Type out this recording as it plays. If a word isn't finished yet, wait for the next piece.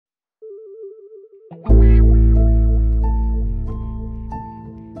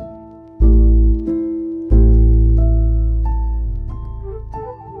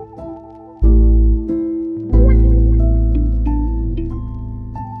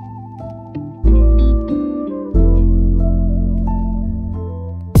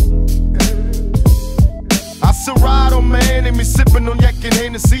to ride on my enemy, sipping on yak and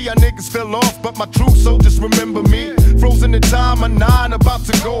Hennessy. Y'all niggas fell off, but my true soldiers remember me. Frozen in time, a 9 about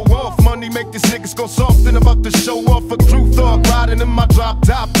to go off. Money make these niggas go soft and about to show off. A true thug riding in my drop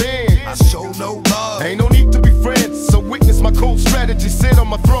top band. I show no love. Ain't no need to be friends, so witness my cold strategy. Sit on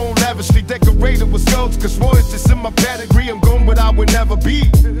my throne, lavishly decorated with skulls, cause royalties in my pedigree. I'm going where I would never be.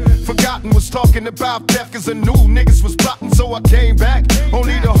 Forgotten was talking about death, cause I knew niggas was plotting, so I came back.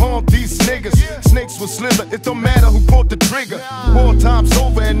 Only to harm these niggas. Snakes will slither, it don't matter who pulled the trigger. War time's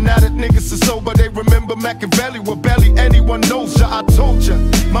over, and now that niggas are sober, they remember Machiavelli. Well, barely anyone knows ya, I told ya.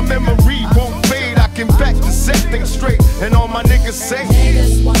 My memory won't fade, I came back to set things straight. And all my niggas say,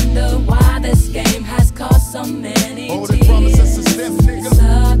 niggas wonder why this game has caused so many tears. they promise us a step, nigga.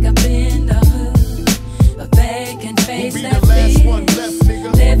 Stuck up in the hood, but they can face We'll be that the last fear. one left,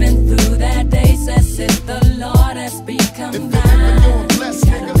 nigga. Living through that days as if the Lord has become If mine. you're living, you're blessed,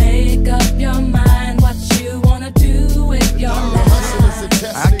 Gotta nigga. make up your mind what you wanna do with your life.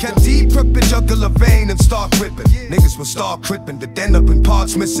 I can deep rip and juggle a vein and start ripping. Niggas will start crippin', but end up in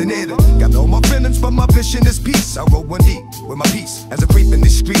parts missing it. Got no more feelings, but my vision is peace. I roll one deep with my peace as I creep in the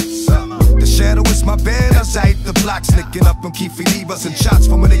streets. The shadow is my bed as I hit the block, sneaking up on Keefy levers and shots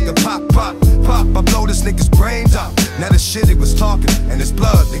from a nigga pop, pop, pop. I blow this nigga's brains out. Now the shit he was talking and his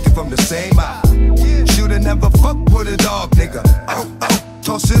blood leaking from the same eye. Shoulda never fucked with a dog, nigga. Oh, oh.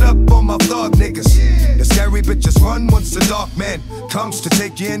 Toss it up on my thug niggas. The scary bitches run once the dark man comes to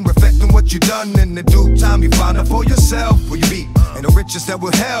take you in, reflecting what you done. In the due time, you find out for yourself where you be. And the riches that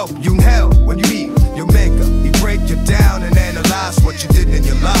will help you in hell when you meet your maker. He break you down and analyze what you did in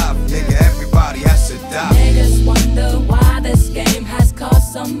your life. Nigga, everybody has to die. Niggas wonder why this game has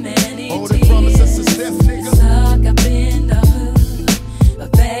caused so many tears. They promise us a step, nigga. Stuck up in the hood,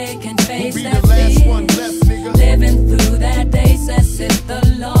 but they can face We'll be that the last fear. one left, nigga. Living through that days as if the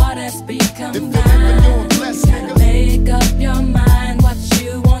Lord has become If mine. you're living, you're blessed, Gotta nigga. make up your mind what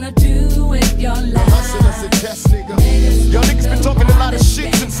you wanna do with your life. Hustle is a test, nigga. Y'all niggas been talking a lot of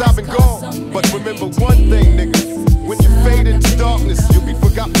shit since I've been gone. But remember one thing, nigga. When you fade into darkness, you'll be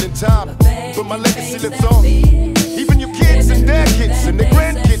forgotten in time. But my legacy lives on. Even your kids and their kids and their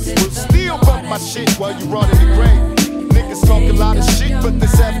grandkids will still bump my shit while you running